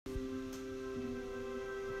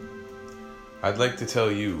I'd like to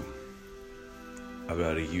tell you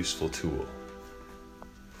about a useful tool.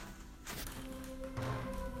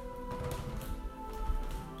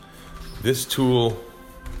 This tool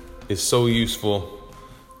is so useful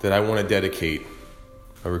that I want to dedicate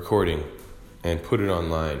a recording and put it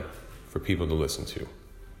online for people to listen to.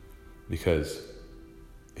 Because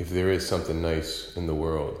if there is something nice in the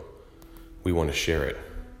world, we want to share it,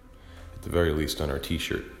 at the very least on our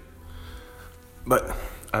t-shirt. But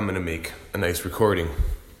I'm going to make a nice recording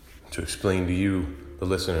to explain to you, the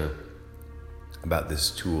listener, about this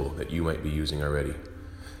tool that you might be using already,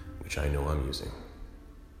 which I know I'm using.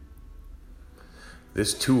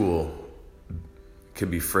 This tool could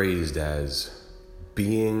be phrased as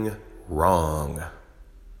being wrong.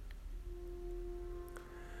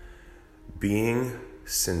 Being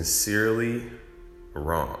sincerely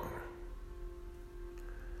wrong.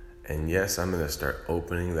 And yes, I'm going to start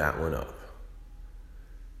opening that one up.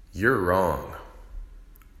 You're wrong.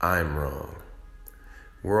 I'm wrong.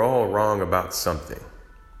 We're all wrong about something.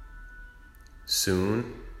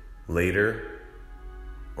 Soon, later,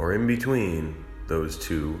 or in between those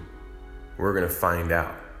two, we're going to find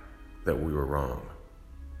out that we were wrong.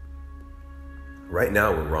 Right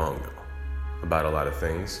now, we're wrong, though, about a lot of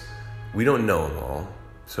things. We don't know them all.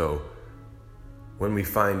 So when we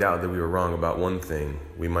find out that we were wrong about one thing,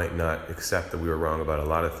 we might not accept that we were wrong about a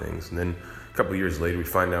lot of things. And then a couple of years later, we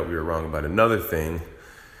find out we were wrong about another thing.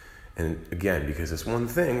 And again, because it's one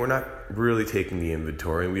thing, we're not really taking the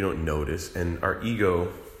inventory. We don't notice. And our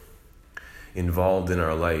ego involved in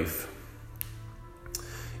our life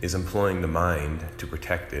is employing the mind to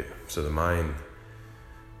protect it. So the mind,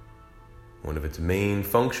 one of its main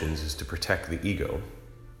functions is to protect the ego.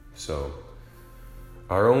 So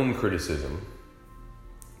our own criticism,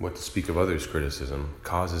 what to speak of others' criticism,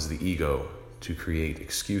 causes the ego to create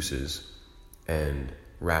excuses and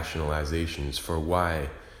rationalizations for why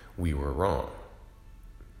we were wrong.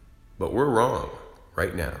 But we're wrong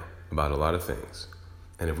right now about a lot of things.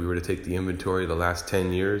 And if we were to take the inventory of the last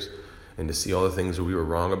 10 years and to see all the things that we were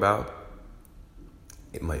wrong about,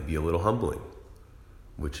 it might be a little humbling,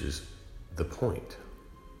 which is the point.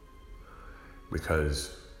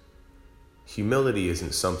 Because humility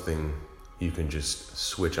isn't something you can just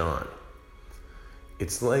switch on.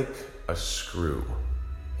 It's like a screw,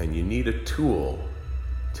 and you need a tool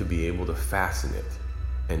to be able to fasten it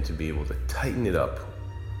and to be able to tighten it up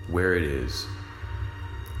where it is,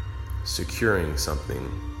 securing something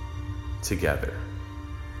together.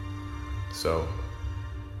 So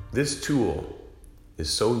this tool is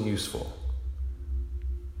so useful,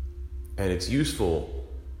 and it's useful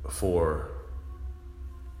for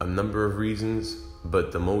a number of reasons,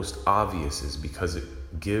 but the most obvious is because it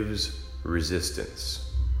gives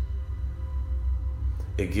resistance.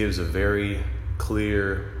 It gives a very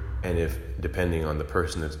clear, and if depending on the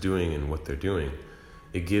person that's doing and what they're doing,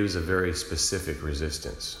 it gives a very specific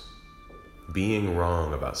resistance. Being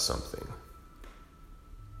wrong about something.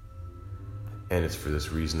 And it's for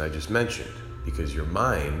this reason I just mentioned, because your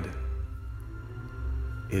mind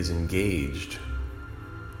is engaged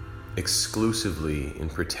exclusively in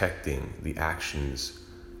protecting the actions,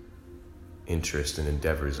 interests, and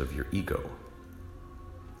endeavors of your ego.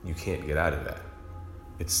 You can't get out of that.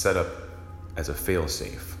 It's set up as a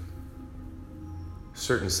fail-safe.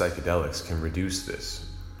 Certain psychedelics can reduce this,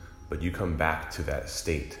 but you come back to that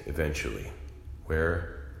state eventually,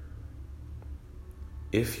 where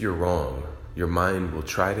if you're wrong, your mind will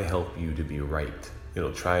try to help you to be right.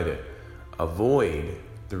 It'll try to avoid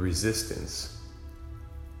the resistance.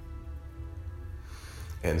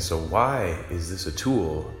 And so why is this a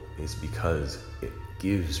tool? Is because it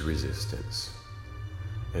gives resistance.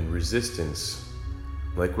 And resistance,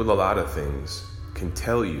 like with a lot of things, can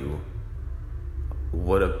tell you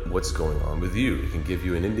what's going on with you. It can give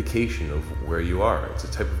you an indication of where you are. It's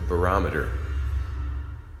a type of barometer.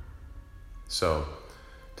 So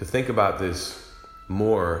to think about this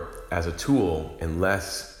more as a tool and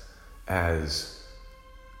less as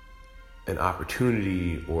an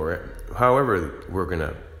opportunity, or however we're going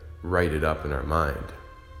to write it up in our mind,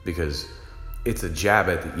 because it's a jab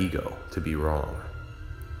at the ego to be wrong.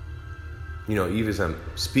 You know, even as I'm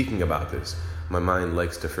speaking about this, my mind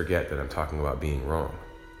likes to forget that I'm talking about being wrong.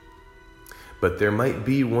 But there might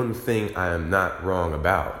be one thing I am not wrong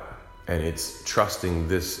about, and it's trusting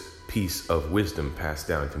this piece of wisdom passed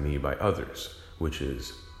down to me by others, which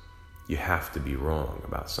is you have to be wrong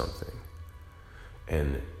about something.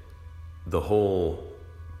 And the whole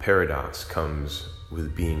paradox comes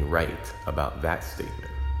with being right about that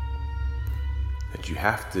statement. That you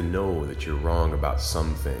have to know that you're wrong about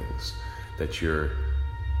some things, that you're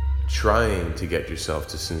trying to get yourself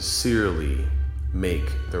to sincerely make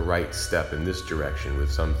the right step in this direction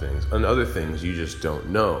with some things. And other things you just don't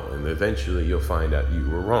know. And eventually you'll find out you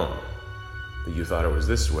were wrong. That you thought it was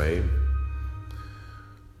this way.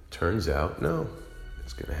 Turns out, no,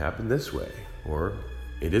 it's going to happen this way. Or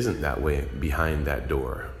it isn't that way behind that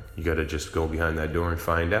door. You got to just go behind that door and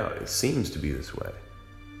find out. It seems to be this way.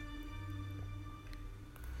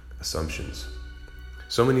 Assumptions.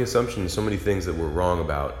 So many assumptions, so many things that we're wrong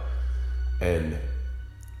about. And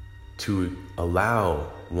to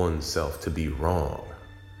allow oneself to be wrong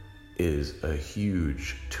is a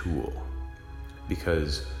huge tool.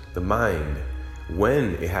 Because the mind,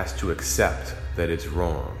 when it has to accept that it's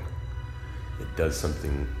wrong, it does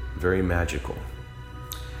something very magical.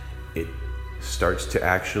 It starts to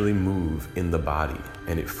actually move in the body,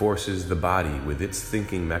 and it forces the body with its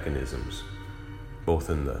thinking mechanisms, both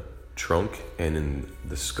in the trunk and in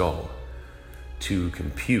the skull, to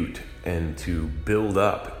compute and to build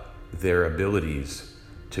up their abilities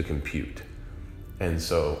to compute. And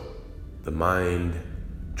so the mind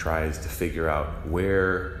tries to figure out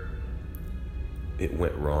where it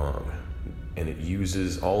went wrong, and it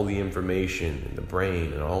uses all the information in the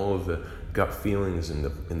brain and all of the gut feelings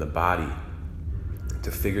in the body to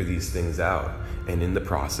figure these things out. And in the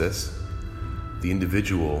process, the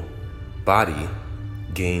individual body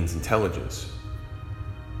gains intelligence.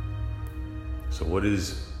 So what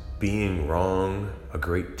is being wrong a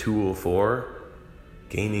great tool for?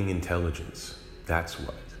 Gaining intelligence. That's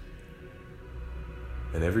what.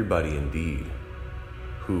 And everybody indeed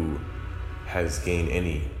who has gained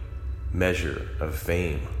any measure of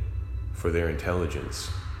fame for their intelligence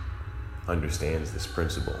understands this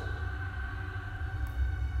principle.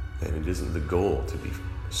 And it isn't the goal to be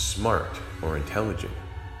smart or intelligent.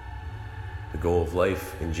 The goal of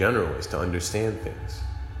life in general is to understand things.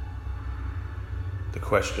 The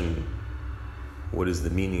question, what is the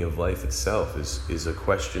meaning of life itself, is a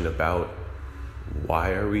question about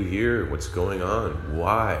why are we here? What's going on?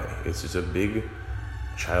 Why? It's just a big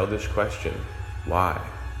childish question. Why?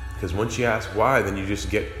 Because once you ask why, then you just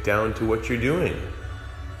get down to what you're doing.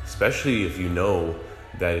 Especially if you know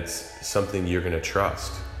that it's something you're going to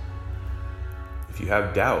trust. If you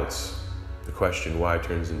have doubts, the question why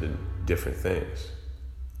turns into different things.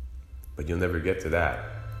 But you'll never get to that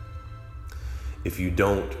if you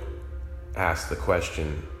don't ask the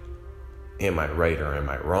question, am I right or am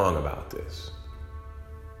I wrong about this?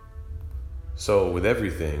 So with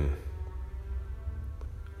everything,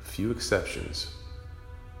 few exceptions,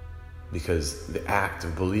 because the act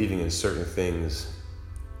of believing in certain things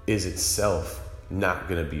is itself not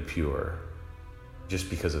going to be pure just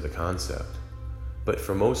because of the concept. But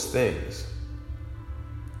for most things,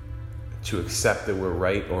 to accept that we're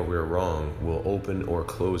right or we're wrong will open or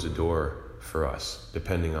close a door for us,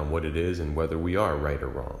 depending on what it is and whether we are right or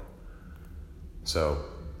wrong. So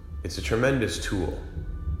it's a tremendous tool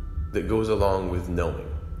that goes along with knowing,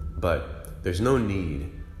 but there's no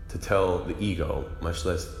need to tell the ego, much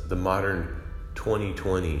less the modern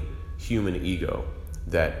 2020 human ego,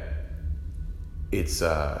 that it's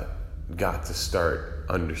got to start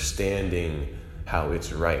understanding how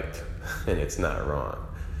it's right and it's not wrong.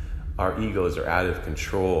 Our egos are out of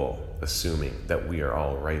control, assuming that we are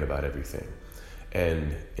all right about everything.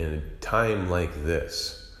 And in a time like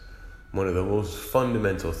this, one of the most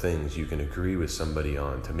fundamental things you can agree with somebody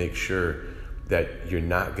on to make sure that you're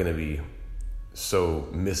not going to be so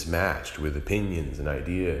mismatched with opinions and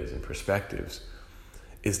ideas and perspectives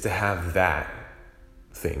is to have that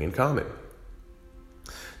thing in common.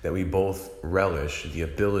 That we both relish the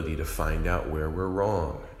ability to find out where we're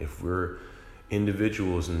wrong. If we're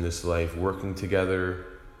individuals in this life working together,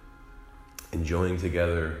 enjoying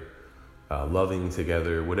together, loving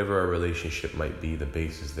together, whatever our relationship might be, the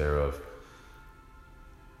basis thereof,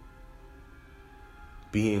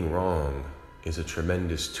 being wrong is a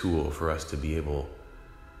tremendous tool for us to be able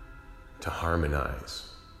to harmonize.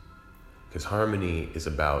 Because harmony is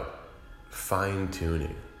about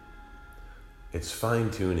fine-tuning. It's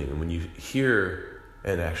fine-tuning. And when you hear,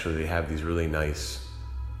 and actually they have these really nice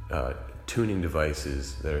tuning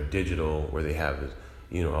devices that are digital, where they have,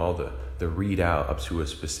 all the readout up to a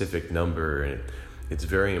specific number, and it's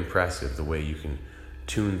very impressive the way you can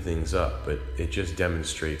tune things up, but it just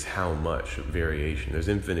demonstrates how much variation. There's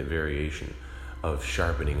infinite variation of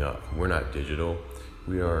sharpening up. We're not digital,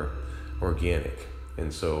 we are organic.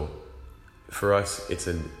 And so for us,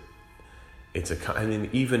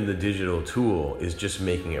 even the digital tool is just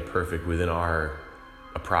making it perfect within our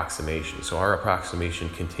approximation. So our approximation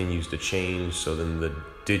continues to change, so then the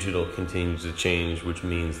digital continues to change, which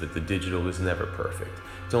means that the digital is never perfect.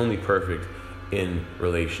 It's only perfect in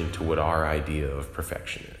relation to what our idea of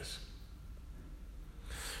perfection is.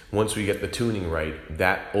 Once we get the tuning right,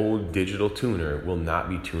 that old digital tuner will not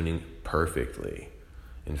be tuning perfectly.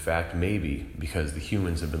 In fact, maybe because the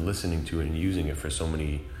humans have been listening to it and using it for so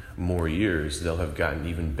many more years, they'll have gotten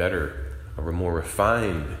even better, or a more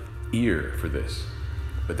refined ear for this.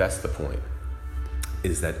 But that's the point,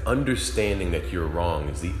 is that understanding that you're wrong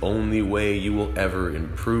is the only way you will ever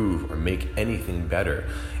improve or make anything better.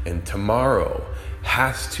 And tomorrow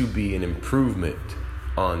has to be an improvement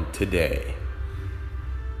on today.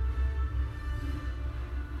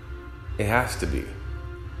 It has to be.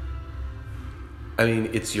 I mean,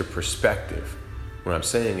 it's your perspective. What I'm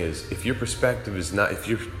saying is, if your perspective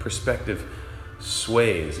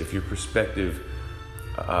sways, if your perspective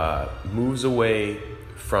moves away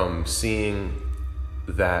from seeing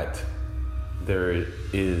that there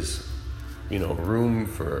is, room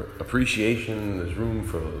for appreciation, there's room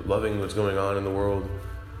for loving what's going on in the world,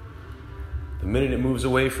 the minute it moves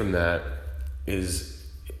away from that is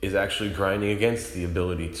actually grinding against the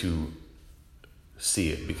ability to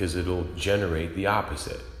see it, because it'll generate the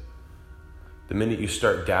opposite. The minute you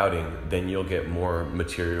start doubting, then you'll get more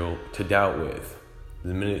material to doubt with.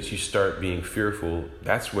 The minute you start being fearful,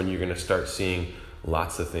 that's when you're going to start seeing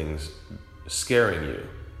lots of things scaring you.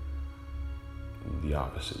 The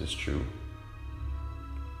opposite is true.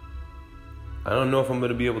 I don't know if I'm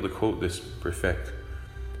going to be able to quote this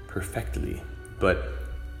perfectly, but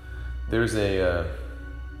there's an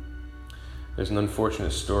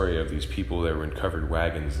unfortunate story of these people that were in covered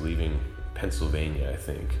wagons leaving Pennsylvania, I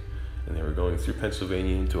think. And they were going through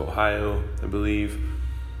Pennsylvania into Ohio, I believe,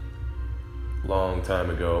 long time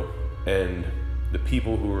ago. And the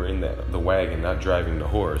people who were in the wagon, not driving the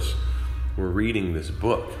horse, were reading this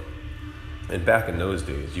book. And back in those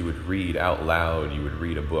days, you would read out loud, you would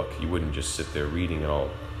read a book. You wouldn't just sit there reading it all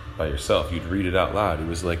by yourself. You'd read it out loud. It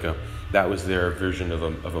was like that was their version of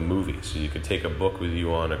a movie. So you could take a book with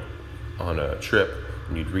you on a trip,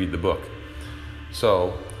 and you'd read the book.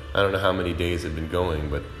 So I don't know how many days they've been going,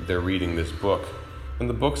 but they're reading this book. And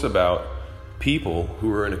the book's about people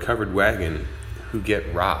who are in a covered wagon who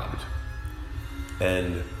get robbed.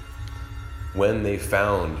 And when they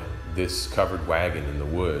found this covered wagon in the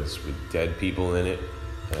woods with dead people in it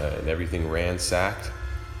and everything ransacked,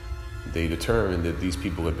 they determined that these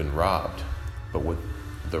people had been robbed. But what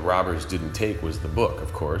the robbers didn't take was the book,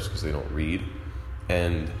 of course, because they don't read.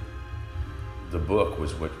 And the book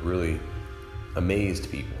was what really amazed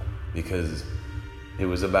people, because it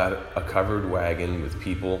was about a covered wagon with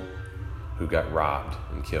people who got robbed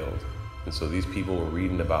and killed. And so these people were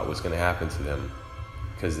reading about what's going to happen to them,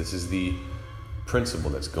 because this is the principle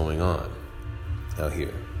that's going on out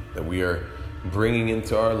here, that we are bringing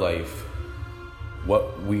into our life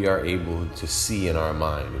what we are able to see in our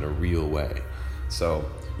mind in a real way. So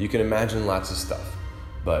you can imagine lots of stuff,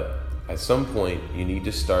 but at some point you need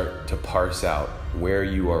to start to parse out where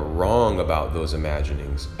you are wrong about those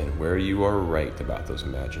imaginings and where you are right about those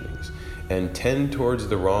imaginings, and tend towards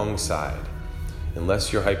the wrong side,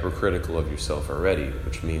 unless you're hypercritical of yourself already,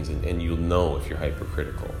 which means, and you'll know if you're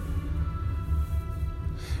hypercritical.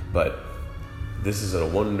 But this is a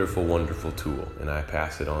wonderful, wonderful tool, and I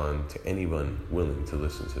pass it on to anyone willing to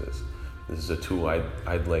listen to this. This is a tool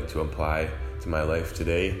I'd like to apply to my life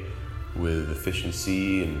today with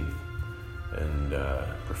efficiency and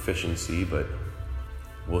proficiency, but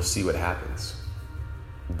we'll see what happens.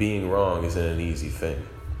 Being wrong isn't an easy thing.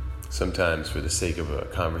 Sometimes for the sake of a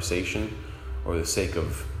conversation or the sake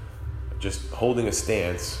of just holding a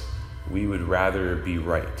stance, we would rather be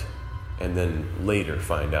right and then later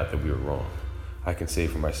find out that we were wrong. I can say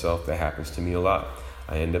for myself that happens to me a lot.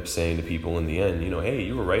 I end up saying to people in the end, hey,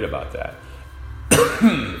 you were right about that.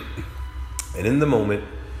 And in the moment,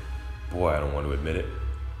 boy, I don't want to admit it,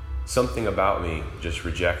 something about me just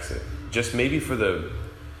rejects it. Just maybe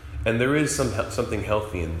and there is something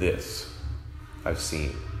healthy in this, I've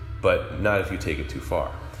seen, but not if you take it too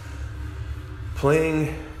far.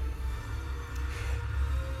 Playing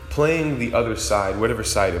the other side, whatever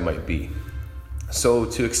side it might be. So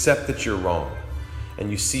to accept that you're wrong,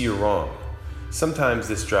 and you see you're wrong. Sometimes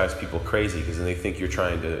this drives people crazy because then they think you're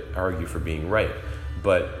trying to argue for being right.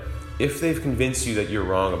 But if they've convinced you that you're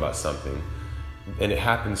wrong about something, and it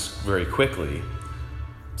happens very quickly,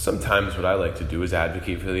 sometimes what I like to do is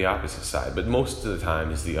advocate for the opposite side, but most of the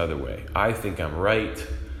time is the other way. I think I'm right,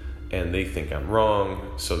 and they think I'm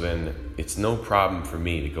wrong, so then it's no problem for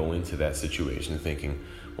me to go into that situation thinking,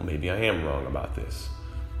 well, maybe I am wrong about this.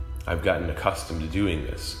 I've gotten accustomed to doing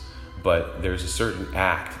this, but there's a certain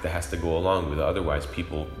act that has to go along with it. Otherwise,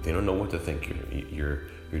 people, they don't know what to think you're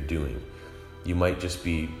doing. You might just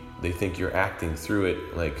be They think you're acting through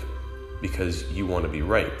it like because you want to be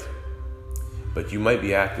right. But you might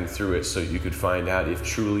be acting through it so you could find out if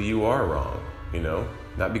truly you are wrong,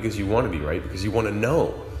 Not because you want to be right, because you want to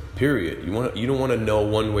know, period. You don't want to know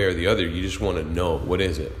one way or the other. You just want to know, what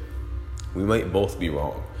is it? We might both be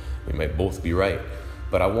wrong. We might both be right.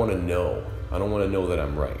 But I want to know. I don't want to know that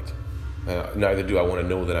I'm right. Neither do I want to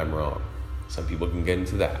know that I'm wrong. Some people can get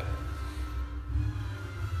into that.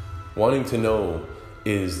 Wanting to know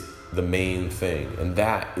is the main thing, and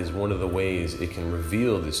that is one of the ways it can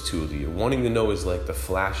reveal this tool to you. Wanting to know is like the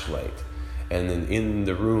flashlight, and then in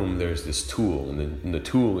the room there's this tool, and the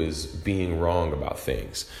tool is being wrong about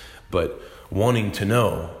things. But wanting to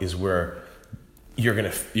know is where you're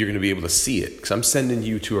gonna be able to see it, because I'm sending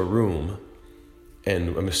you to a room,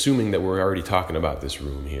 and I'm assuming that we're already talking about this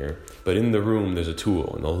room here, but in the room there's a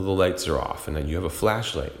tool, and all the lights are off, and then you have a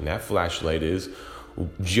flashlight, and that flashlight is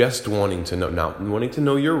just wanting to know, not wanting to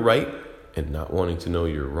know you're right and not wanting to know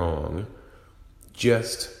you're wrong,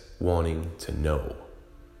 just wanting to know.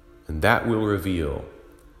 And that will reveal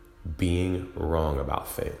being wrong about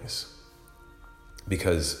things.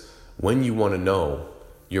 Because when you want to know,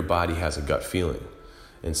 your body has a gut feeling.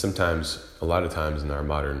 And sometimes, a lot of times in our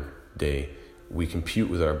modern day, we compute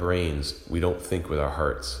with our brains, we don't think with our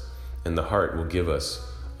hearts. And the heart will give us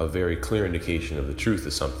a very clear indication of the truth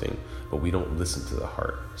of something, but we don't listen to the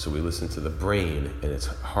heart. So we listen to the brain, and it's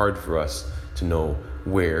hard for us to know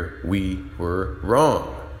where we were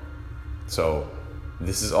wrong. So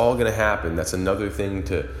this is all going to happen. That's another thing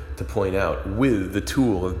to point out with the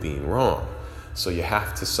tool of being wrong. So you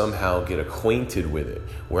have to somehow get acquainted with it.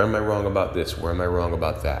 Where am I wrong about this? Where am I wrong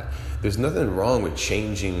about that? There's nothing wrong with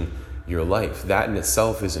changing your life. That in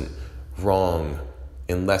itself isn't wrong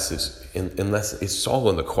unless it's all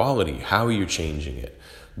in the quality. How are you changing it?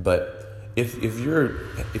 But if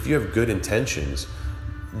you have good intentions,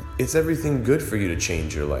 it's everything good for you to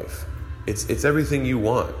change your life. It's everything you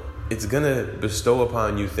want. It's gonna bestow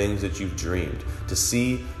upon you things that you've dreamed.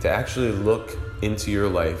 To actually look into your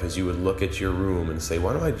life as you would look at your room and say,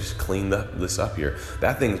 why don't I just clean this up here?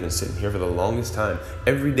 That thing's been sitting here for the longest time.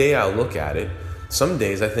 Every day I'll look at it. Some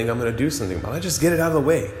days I think I'm gonna do something, but I just get it out of the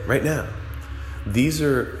way right now. These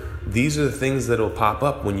are the things that'll pop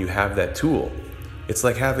up when you have that tool. It's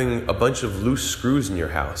like having a bunch of loose screws in your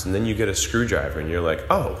house, and then you get a screwdriver, and you're like,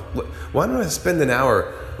 oh, why don't I spend an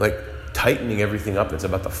hour like tightening everything up that's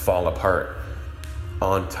about to fall apart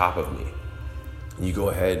on top of me? And you go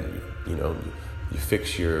ahead, you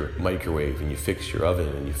fix your microwave, and you fix your oven,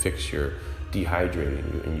 and you fix your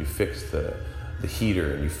dehydrator, and you fix the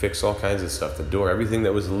heater, and you fix all kinds of stuff, the door, everything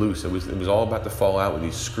that was loose. It was all about to fall out with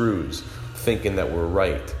these screws, thinking that we're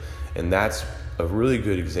right. And that's a really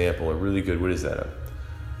good example, what is that, a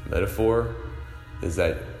metaphor? Is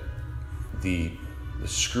that the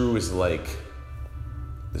screw is like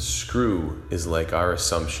our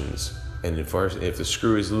assumptions. And if the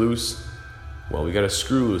screw is loose, well, we got to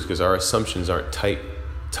screw loose because our assumptions aren't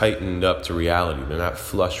tightened up to reality. They're not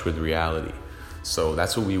flush with reality. So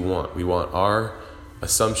that's what we want. We want our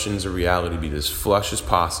assumptions of reality to be as flush as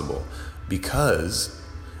possible, because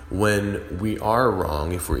when we are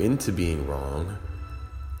wrong, if we're into being wrong,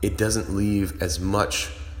 it doesn't leave as much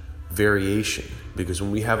variation. Because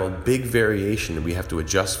when we have a big variation that we have to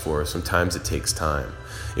adjust for, sometimes it takes time.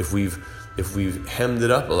 If we've hemmed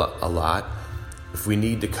it up a lot, if we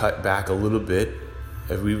need to cut back a little bit,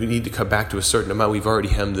 if we need to cut back to a certain amount, we've already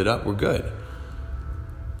hemmed it up, we're good.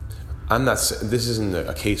 This isn't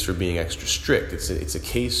a case for being extra strict. It's a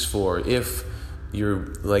case for if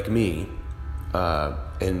you're like me,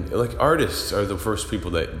 and like artists are the first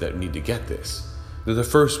people that need to get this. They're the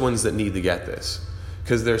first ones that need to get this.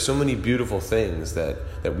 Because there are so many beautiful things that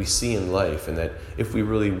we see in life, and that if we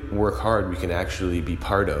really work hard, we can actually be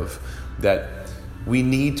part of, that we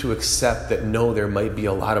need to accept that, no, there might be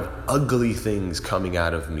a lot of ugly things coming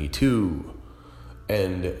out of me too.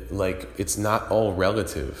 And like, it's not all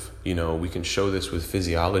relative. We can show this with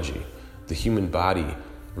physiology. The human body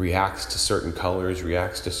reacts to certain colors,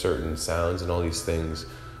 reacts to certain sounds, and all these things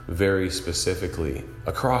very specifically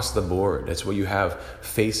across the board. That's what you have.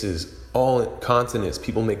 Faces, all continents,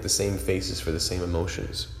 people make the same faces for the same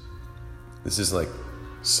emotions. This is like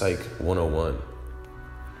Psych 101.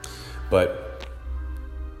 But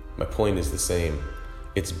my point is the same.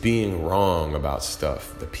 It's being wrong about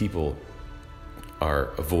stuff that people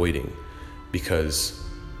are avoiding, because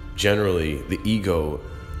generally the ego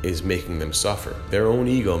is making them suffer. Their own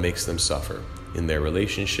ego makes them suffer in their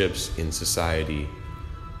relationships, in society,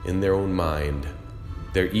 in their own mind.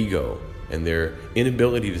 Their ego and their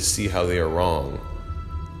inability to see how they are wrong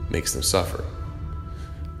makes them suffer.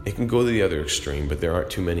 It can go to the other extreme, but there aren't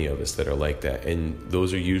too many of us that are like that. And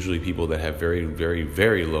those are usually people that have very, very,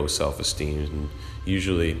 very low self-esteem. And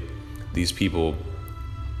usually these people,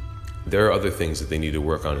 there are other things that they need to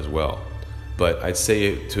work on as well. But I'd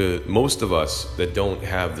say to most of us that don't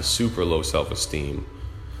have the super low self-esteem,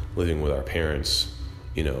 living with our parents,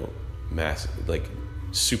 like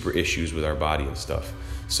super issues with our body and stuff.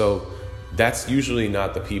 So that's usually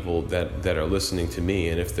not the people that are listening to me.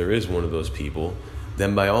 And if there is one of those people,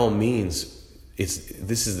 then by all means,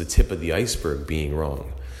 this is the tip of the iceberg being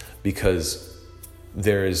wrong, because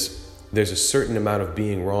there's a certain amount of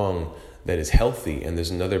being wrong that is healthy, and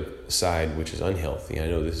there's another side which is unhealthy. I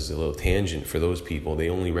know this is a little tangent for those people. They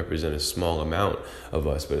only represent a small amount of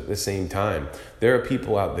us, but at the same time, there are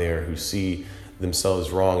people out there who see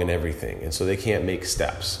themselves wrong in everything, and so they can't make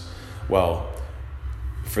steps. Well,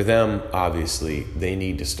 for them, obviously, they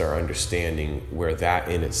need to start understanding where that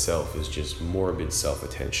in itself is just morbid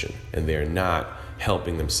self-attention, and they're not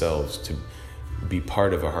helping themselves to be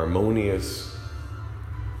part of a harmonious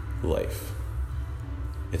life.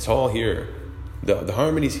 It's all here. The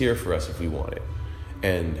harmony's here for us if we want it.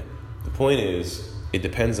 And the point is, it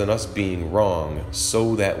depends on us being wrong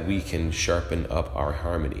so that we can sharpen up our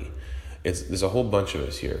harmony. There's a whole bunch of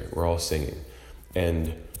us here. We're all singing.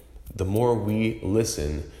 And the more we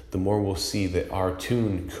listen, the more we'll see that our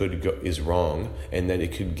tune is wrong, and that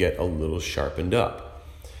it could get a little sharpened up.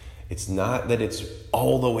 It's not that it's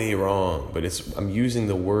all the way wrong, but I'm using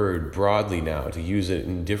the word broadly now to use it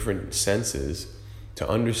in different senses to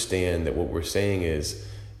understand that what we're saying is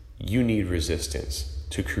you need resistance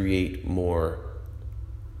to create more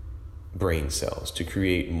brain cells, to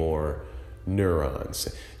create more neurons.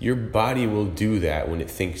 Your body will do that when it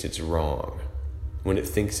thinks it's wrong, when it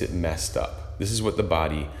thinks it messed up. This is what the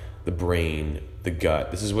body, the brain, the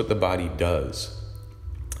gut, this is what the body does.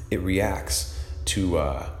 It reacts to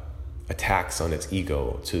attacks on its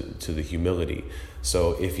ego, to the humility.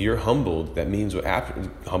 So if you're humbled, that means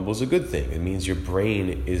humble's a good thing. It means your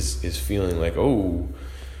brain is feeling like, oh,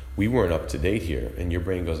 we weren't up to date here. And your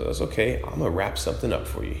brain goes, that's okay, I'm going to wrap something up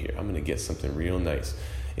for you here. I'm going to get something real nice.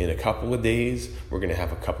 In a couple of days, we're going to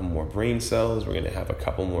have a couple more brain cells. We're going to have a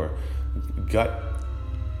couple more gut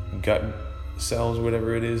cells,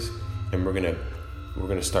 whatever it is. And we're going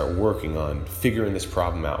to start working on figuring this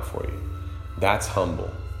problem out for you. That's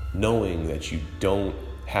humble, knowing that you don't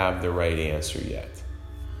have the right answer yet.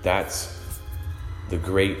 That's the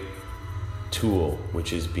great tool,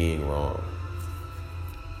 which is being wrong.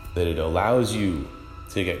 That it allows you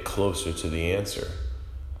to get closer to the answer.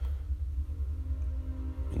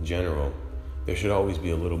 In general, there should always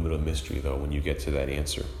be a little bit of mystery, though, when you get to that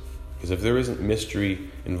answer. Because if there isn't mystery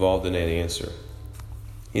involved in that answer,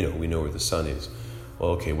 we know where the sun is.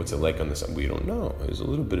 Well, okay, what's it like on the sun? We don't know. There's a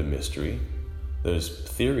little bit of mystery. There's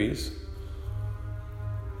theories.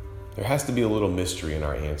 There has to be a little mystery in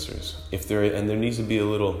our answers. There needs to be a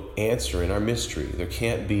little answer in our mystery. There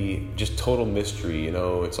can't be just total mystery.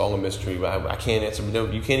 It's all a mystery. I can't answer. No,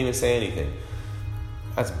 you can't even say anything.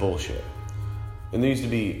 That's bullshit. And there needs to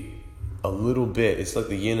be a little bit. It's like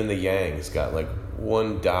the yin and the yang. It's got like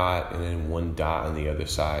one dot and then one dot on the other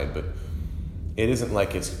side, but it isn't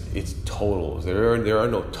like it's totals. There are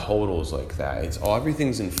no totals like that.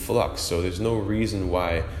 Everything's in flux. So there's no reason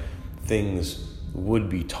why things would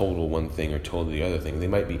be total one thing or total the other thing. They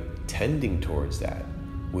might be tending towards that,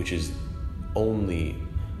 which is only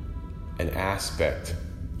an aspect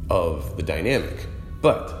of the dynamic.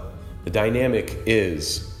 But the dynamic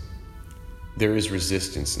is there is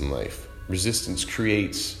resistance in life. Resistance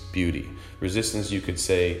creates beauty. Resistance, you could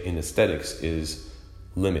say, in aesthetics is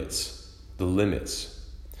limits. The limits.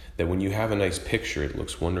 That when you have a nice picture, it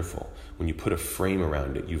looks wonderful. When you put a frame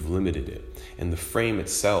around it, you've limited it. And the frame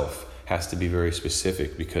itself has to be very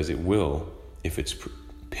specific, because it will, if it's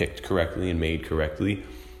picked correctly and made correctly,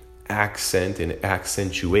 accent and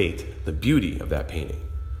accentuate the beauty of that painting.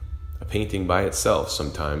 A painting by itself,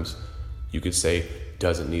 sometimes, you could say,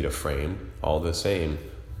 doesn't need a frame. All the same,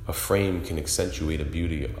 a frame can accentuate a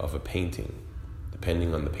beauty of a painting,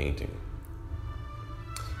 depending on the painting.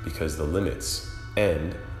 Because the limits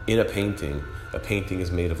end in a painting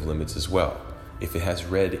is made of limits as well. If it has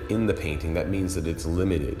red in the painting, that means that it's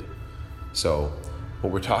limited. So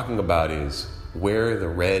what we're talking about is where the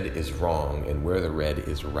red is wrong and where the red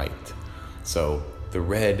is right. So the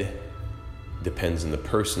red depends on the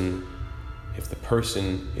person. If the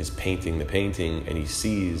person is painting the painting and he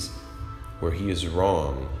sees where he is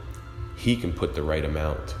wrong, he can put the right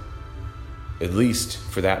amount, at least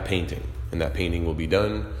for that painting. And that painting will be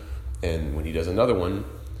done. And when he does another one,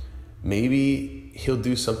 maybe he'll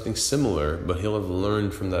do something similar, but he'll have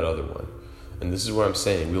learned from that other one. And this is what I'm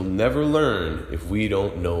saying. We'll never learn if we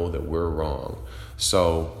don't know that we're wrong.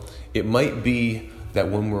 So it might be that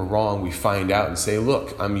when we're wrong, we find out and say,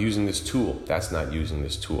 look, I'm using this tool. That's not using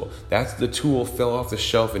this tool. That's the tool fell off the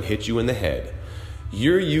shelf and hit you in the head.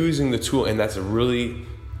 You're using the tool, and that's a really,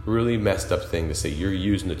 really messed up thing to say. You're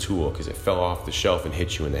using the tool because it fell off the shelf and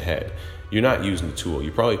hit you in the head. You're not using the tool.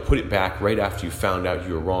 You probably put it back right after you found out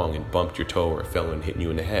you were wrong and bumped your toe or it fell and hit you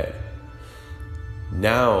in the head.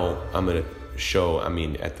 Now I'm going to show,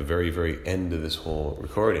 at the very, very end of this whole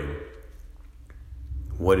recording,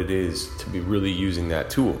 what it is to be really using that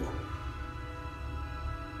tool.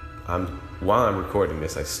 While I'm recording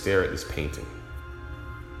this, I stare at this painting.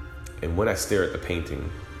 And when I stare at the painting,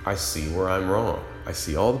 I see where I'm wrong. I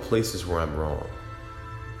see all the places where I'm wrong.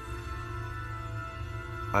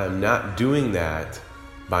 I am not doing that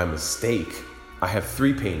by mistake. I have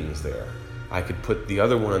 3 paintings there. I could put the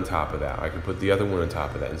other one on top of that. I could put the other one on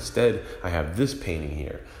top of that. Instead, I have this painting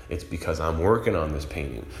here. It's because I'm working on this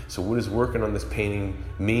painting. So what does working on this painting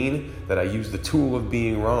mean? That I use the tool of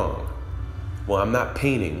being wrong. Well, I'm not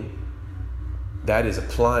painting. That is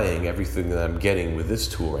applying everything that I'm getting with this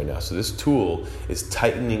tool right now. So this tool is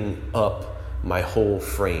tightening up my whole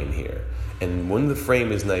frame here. And when the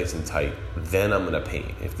frame is nice and tight, then I'm going to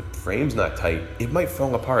paint. If the frame's not tight, it might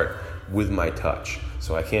fall apart with my touch.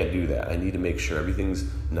 So I can't do that. I need to make sure everything's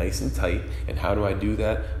nice and tight. And how do I do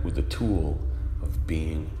that? With the tool of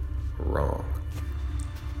being wrong.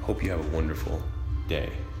 Hope you have a wonderful day.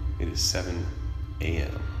 It is 7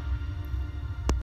 a.m.